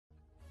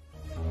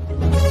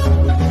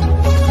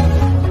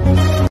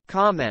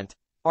Comment: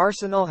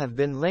 Arsenal have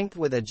been linked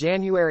with a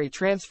January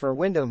transfer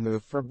window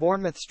move for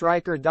Bournemouth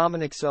striker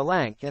Dominic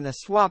Solanke, and a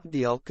swap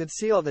deal could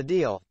seal the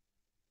deal.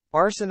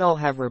 Arsenal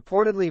have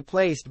reportedly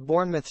placed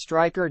Bournemouth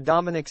striker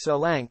Dominic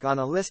Solanke on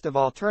a list of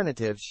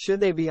alternatives should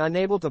they be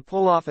unable to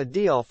pull off a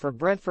deal for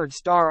Brentford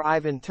star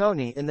Ivan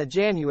Toney in the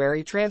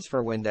January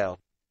transfer window.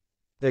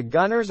 The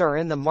Gunners are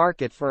in the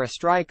market for a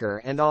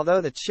striker, and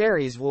although the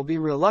Cherries will be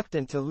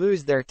reluctant to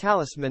lose their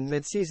talisman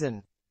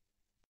mid-season.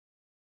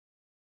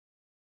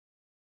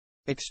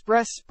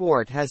 Express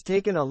Sport has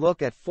taken a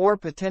look at 4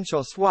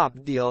 potential swap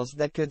deals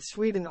that could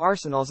sweeten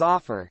Arsenal's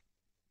offer.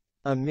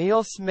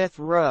 Emile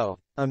Smith-Rowe.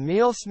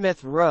 Emile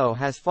Smith-Rowe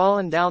has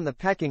fallen down the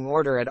pecking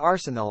order at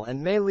Arsenal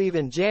and may leave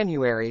in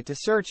January to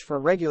search for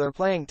regular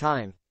playing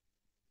time.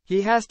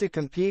 He has to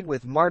compete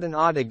with Martin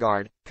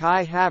Odegaard,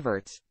 Kai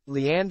Havertz,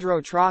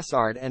 Leandro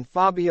Trossard and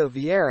Fabio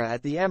Vieira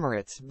at the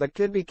Emirates, but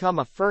could become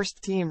a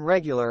first-team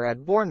regular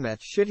at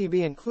Bournemouth should he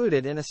be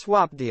included in a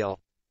swap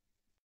deal.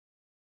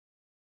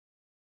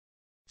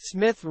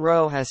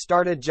 Smith-Rowe has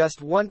started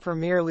just 1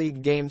 Premier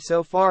League game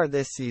so far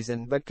this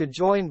season, but could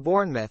join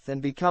Bournemouth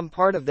and become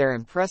part of their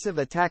impressive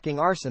attacking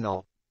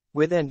arsenal,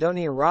 with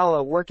Andoni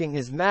Iraola working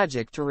his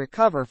magic to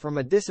recover from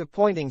a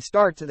disappointing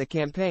start to the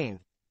campaign.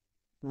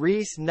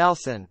 Reiss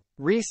Nelson.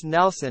 Reiss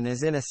Nelson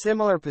is in a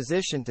similar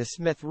position to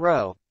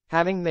Smith-Rowe,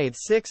 having made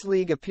 6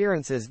 league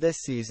appearances this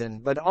season,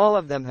 but all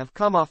of them have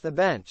come off the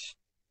bench.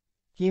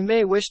 He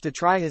may wish to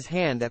try his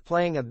hand at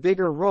playing a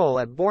bigger role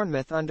at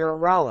Bournemouth under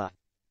Iraola.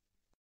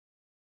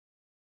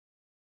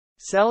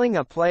 Selling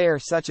a player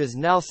such as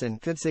Nelson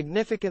could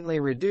significantly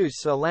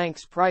reduce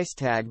Solanke's price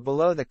tag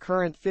below the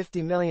current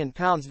 £50 million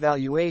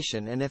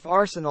valuation, and if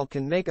Arsenal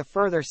can make a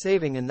further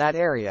saving in that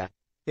area,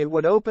 it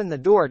would open the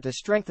door to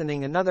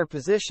strengthening another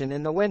position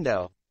in the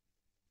window.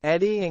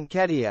 Eddie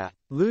Nketiah.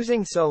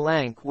 Losing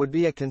Solanke would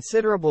be a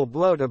considerable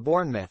blow to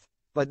Bournemouth,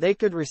 but they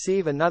could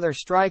receive another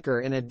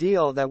striker in a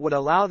deal that would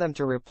allow them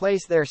to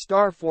replace their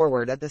star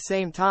forward at the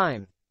same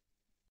time.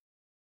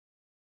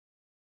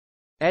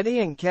 Eddie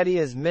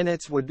Nketiah's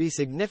minutes would be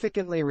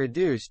significantly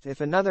reduced if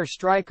another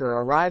striker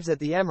arrives at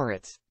the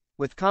Emirates,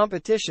 with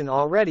competition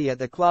already at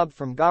the club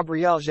from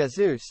Gabriel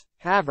Jesus,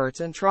 Havertz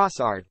and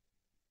Trossard.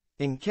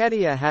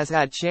 Nketiah has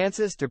had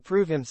chances to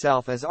prove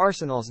himself as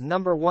Arsenal's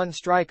number 1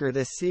 striker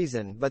this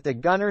season, but the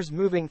Gunners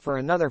moving for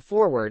another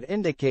forward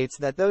indicates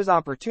that those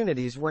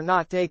opportunities were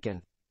not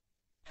taken.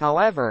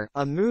 However,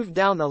 a move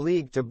down the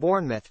league to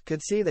Bournemouth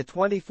could see the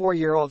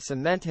 24-year-old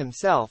cement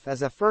himself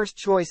as a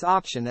first-choice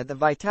option at the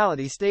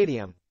Vitality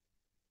Stadium.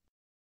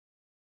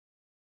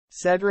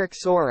 Cedric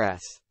Soares.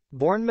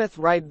 Bournemouth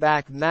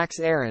right-back Max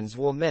Aarons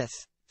will miss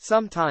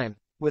some time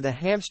with a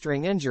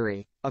hamstring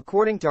injury,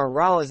 according to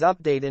Iraola's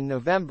update in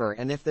November,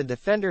 and if the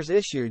defender's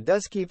issue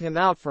does keep him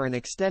out for an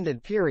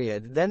extended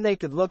period, then they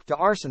could look to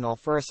Arsenal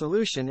for a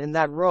solution in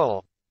that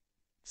role.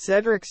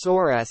 Cedric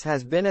Soares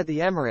has been at the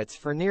Emirates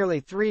for nearly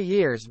 3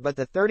 years, but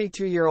the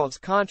 32-year-old's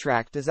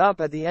contract is up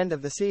at the end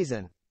of the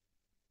season.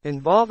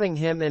 Involving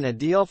him in a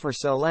deal for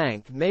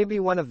Solanke may be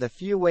one of the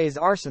few ways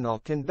Arsenal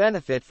can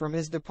benefit from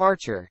his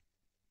departure.